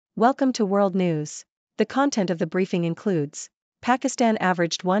Welcome to World News. The content of the briefing includes: Pakistan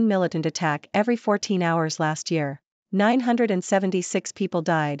averaged one militant attack every 14 hours last year. 976 people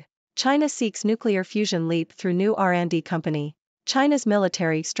died. China seeks nuclear fusion leap through new R&D company. China's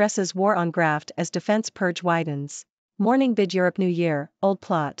military stresses war on graft as defense purge widens. Morning bid Europe New Year, old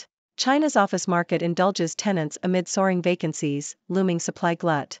plot. China's office market indulges tenants amid soaring vacancies, looming supply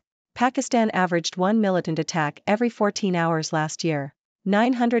glut. Pakistan averaged one militant attack every 14 hours last year.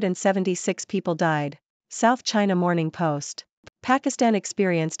 976 people died. South China Morning Post. Pakistan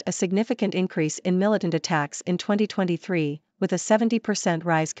experienced a significant increase in militant attacks in 2023, with a 70%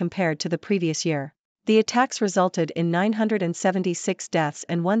 rise compared to the previous year. The attacks resulted in 976 deaths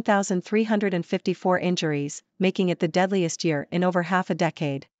and 1,354 injuries, making it the deadliest year in over half a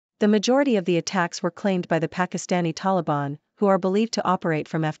decade. The majority of the attacks were claimed by the Pakistani Taliban, who are believed to operate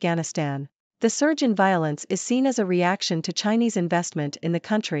from Afghanistan. The surge in violence is seen as a reaction to Chinese investment in the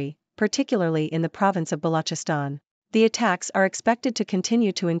country, particularly in the province of Balochistan. The attacks are expected to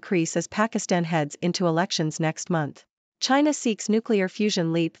continue to increase as Pakistan heads into elections next month. China seeks nuclear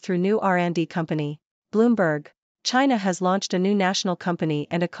fusion leap through new R&D company. Bloomberg. China has launched a new national company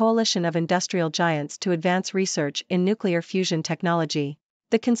and a coalition of industrial giants to advance research in nuclear fusion technology.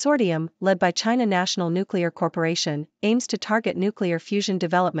 The consortium, led by China National Nuclear Corporation, aims to target nuclear fusion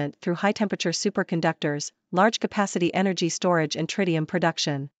development through high-temperature superconductors, large-capacity energy storage and tritium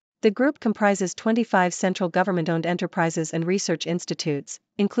production. The group comprises 25 central government-owned enterprises and research institutes,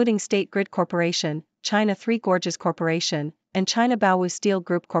 including State Grid Corporation, China Three Gorges Corporation, and China Baowu Steel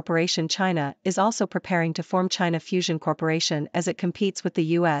Group Corporation. China is also preparing to form China Fusion Corporation as it competes with the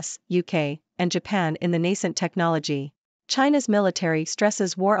US, UK, and Japan in the nascent technology. China's military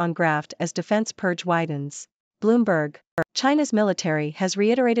stresses war on graft as defense purge widens. Bloomberg. China's military has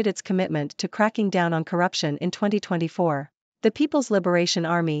reiterated its commitment to cracking down on corruption in 2024. The People's Liberation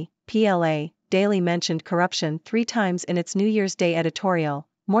Army, PLA, daily mentioned corruption 3 times in its New Year's Day editorial,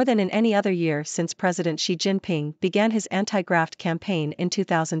 more than in any other year since President Xi Jinping began his anti-graft campaign in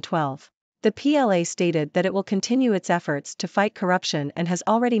 2012. The PLA stated that it will continue its efforts to fight corruption and has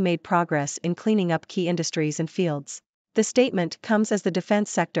already made progress in cleaning up key industries and fields. The statement comes as the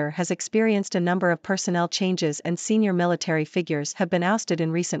defense sector has experienced a number of personnel changes and senior military figures have been ousted in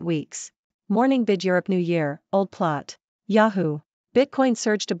recent weeks. Morning bid Europe New Year, old plot. Yahoo! Bitcoin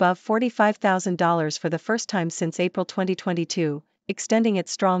surged above $45,000 for the first time since April 2022, extending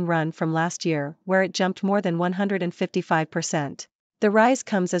its strong run from last year, where it jumped more than 155%. The rise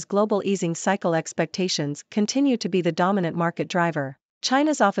comes as global easing cycle expectations continue to be the dominant market driver.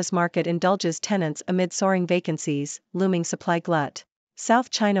 China's office market indulges tenants amid soaring vacancies, looming supply glut. South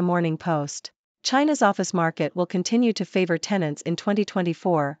China Morning Post. China's office market will continue to favor tenants in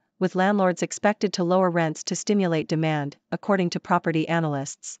 2024, with landlords expected to lower rents to stimulate demand, according to property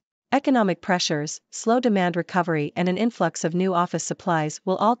analysts. Economic pressures, slow demand recovery and an influx of new office supplies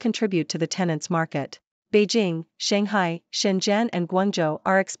will all contribute to the tenants' market. Beijing, Shanghai, Shenzhen and Guangzhou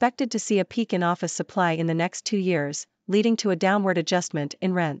are expected to see a peak in office supply in the next 2 years, leading to a downward adjustment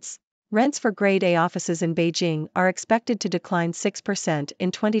in rents. Rents for Grade A offices in Beijing are expected to decline 6%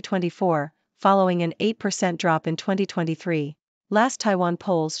 in 2024, following an 8% drop in 2023. Last Taiwan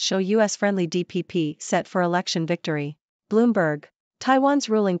polls show US-friendly DPP set for election victory. Bloomberg. Taiwan's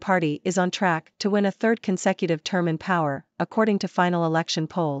ruling party is on track to win a 3rd consecutive term in power, according to final election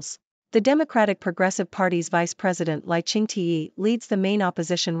polls. The Democratic Progressive Party's Vice President Lai Ching-te leads the main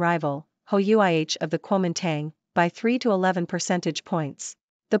opposition rival, Ho Yuih of the Kuomintang, by 3 to 11 percentage points.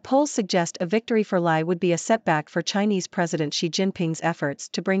 The polls suggest a victory for Lai would be a setback for Chinese President Xi Jinping's efforts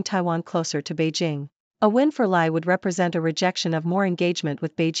to bring Taiwan closer to Beijing. A win for Lai would represent a rejection of more engagement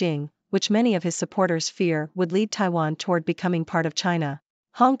with Beijing, which many of his supporters fear would lead Taiwan toward becoming part of China.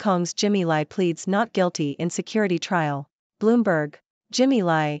 Hong Kong's Jimmy Lai pleads not guilty in security trial. Bloomberg. Jimmy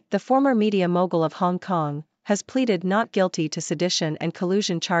Lai, the former media mogul of Hong Kong, has pleaded not guilty to sedition and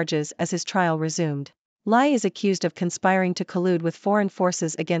collusion charges as his trial resumed. Lai is accused of conspiring to collude with foreign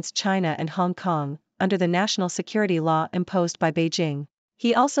forces against China and Hong Kong, under the national security law imposed by Beijing.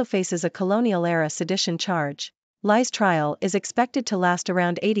 He also faces a colonial-era sedition charge. Lai's trial is expected to last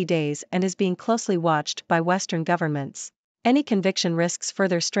around 80 days and is being closely watched by Western governments. Any conviction risks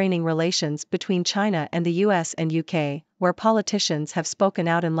further straining relations between China and the US and UK, where politicians have spoken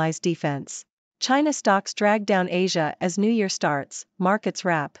out in Lai's defense. China stocks drag down Asia as New Year starts, markets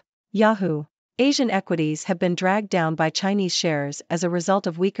wrap. Yahoo! Asian equities have been dragged down by Chinese shares as a result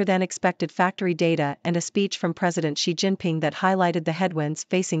of weaker-than-expected factory data and a speech from President Xi Jinping that highlighted the headwinds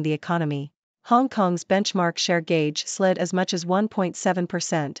facing the economy. Hong Kong's benchmark share gauge slid as much as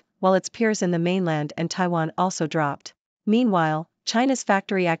 1.7%, while its peers in the mainland and Taiwan also dropped. Meanwhile, China's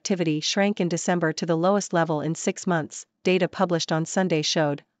factory activity shrank in December to the lowest level in 6 months, data published on Sunday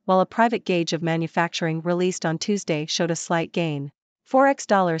showed, while a private gauge of manufacturing released on Tuesday showed a slight gain. Forex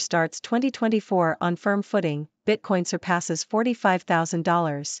dollar starts 2024 on firm footing, Bitcoin surpasses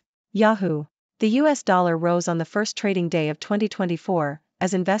 $45,000. Yahoo! The US dollar rose on the first trading day of 2024,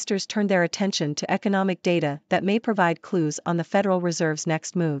 as investors turned their attention to economic data that may provide clues on the Federal Reserve's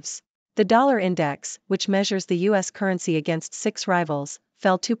next moves. The dollar index, which measures the US currency against 6 rivals,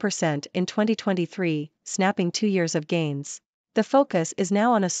 fell 2% in 2023, snapping 2 years of gains. The focus is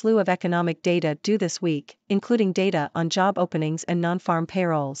now on a slew of economic data due this week, including data on job openings and non-farm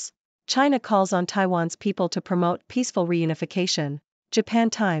payrolls. China calls on Taiwan's people to promote peaceful reunification. Japan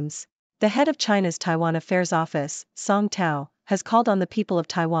Times. The head of China's Taiwan Affairs Office, Song Tao, has called on the people of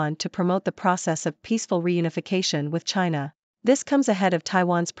Taiwan to promote the process of peaceful reunification with China. This comes ahead of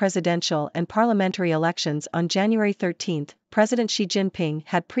Taiwan's presidential and parliamentary elections on January 13. President Xi Jinping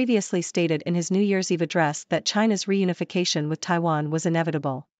had previously stated in his New Year's Eve address that China's reunification with Taiwan was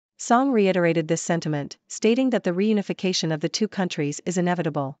inevitable. Song reiterated this sentiment, stating that the reunification of the two countries is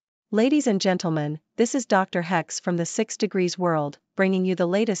inevitable. Ladies and gentlemen, this is Dr. Hex from the 6 Degrees World, bringing you the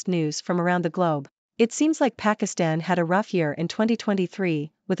latest news from around the globe. It seems like Pakistan had a rough year in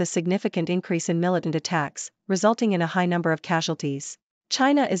 2023, with a significant increase in militant attacks, resulting in a high number of casualties.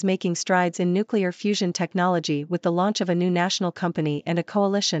 China is making strides in nuclear fusion technology with the launch of a new national company and a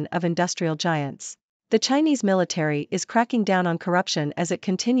coalition of industrial giants. The Chinese military is cracking down on corruption as it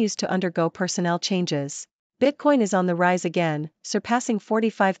continues to undergo personnel changes. Bitcoin is on the rise again, surpassing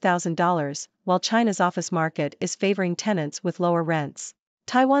 $45,000, while China's office market is favoring tenants with lower rents.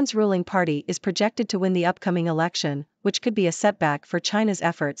 Taiwan's ruling party is projected to win the upcoming election, which could be a setback for China's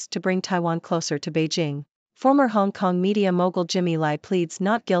efforts to bring Taiwan closer to Beijing. Former Hong Kong media mogul Jimmy Lai pleads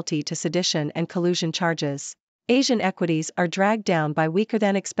not guilty to sedition and collusion charges. Asian equities are dragged down by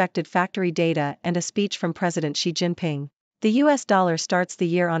weaker-than-expected factory data and a speech from President Xi Jinping. The US dollar starts the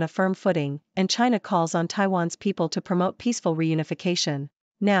year on a firm footing, and China calls on Taiwan's people to promote peaceful reunification.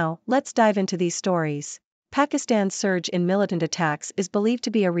 Now, let's dive into these stories. Pakistan's surge in militant attacks is believed to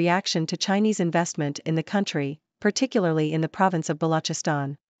be a reaction to Chinese investment in the country, particularly in the province of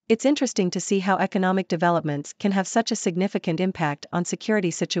Balochistan. It's interesting to see how economic developments can have such a significant impact on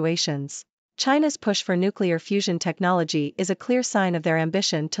security situations. China's push for nuclear fusion technology is a clear sign of their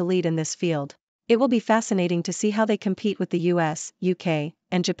ambition to lead in this field. It will be fascinating to see how they compete with the US, UK,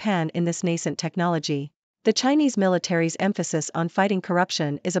 and Japan in this nascent technology. The Chinese military's emphasis on fighting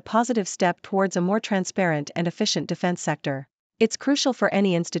corruption is a positive step towards a more transparent and efficient defense sector. It's crucial for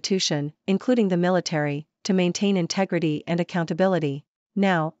any institution, including the military, to maintain integrity and accountability.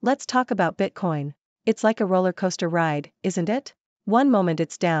 Now, let's talk about Bitcoin. It's like a roller coaster ride, isn't it? One moment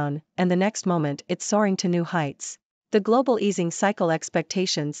it's down, and the next moment it's soaring to new heights. The global easing cycle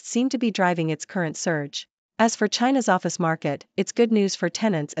expectations seem to be driving its current surge. As for China's office market, it's good news for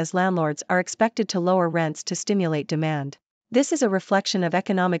tenants as landlords are expected to lower rents to stimulate demand. This is a reflection of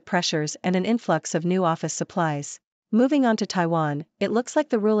economic pressures and an influx of new office supplies. Moving on to Taiwan, it looks like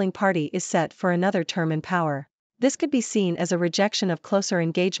the ruling party is set for another term in power. This could be seen as a rejection of closer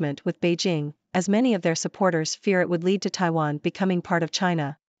engagement with Beijing, as many of their supporters fear it would lead to Taiwan becoming part of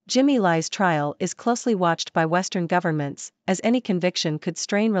China. Jimmy Lai's trial is closely watched by Western governments, as any conviction could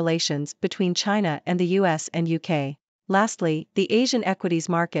strain relations between China and the US and UK. Lastly, the Asian equities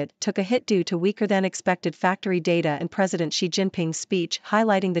market took a hit due to weaker-than-expected factory data and President Xi Jinping's speech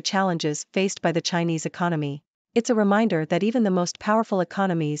highlighting the challenges faced by the Chinese economy. It's a reminder that even the most powerful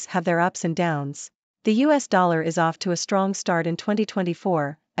economies have their ups and downs. The US dollar is off to a strong start in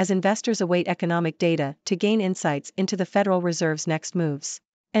 2024, as investors await economic data to gain insights into the Federal Reserve's next moves.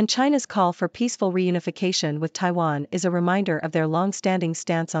 And China's call for peaceful reunification with Taiwan is a reminder of their long-standing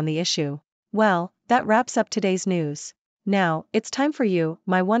stance on the issue. Well, that wraps up today's news. Now, it's time for you,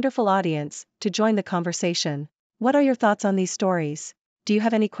 my wonderful audience, to join the conversation. What are your thoughts on these stories? Do you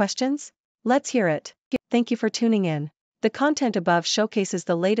have any questions? Let's hear it. Thank you for tuning in. The content above showcases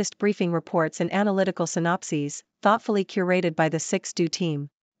the latest briefing reports and analytical synopses, thoughtfully curated by the 6Do team.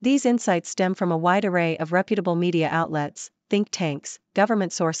 These insights stem from a wide array of reputable media outlets, think tanks,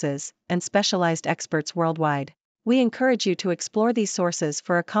 government sources, and specialized experts worldwide. We encourage you to explore these sources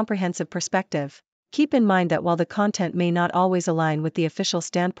for a comprehensive perspective. Keep in mind that while the content may not always align with the official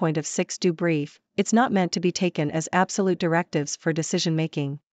standpoint of 6Do Brief, it's not meant to be taken as absolute directives for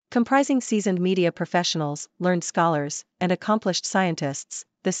decision-making. Comprising seasoned media professionals, learned scholars, and accomplished scientists,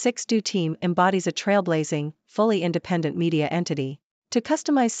 the 6Do team embodies a trailblazing, fully independent media entity. To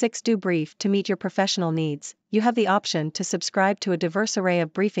customize 6Do Brief to meet your professional needs, you have the option to subscribe to a diverse array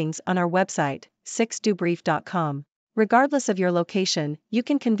of briefings on our website, 6dobrief.com. Regardless of your location, you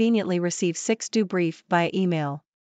can conveniently receive 6 do brief via email.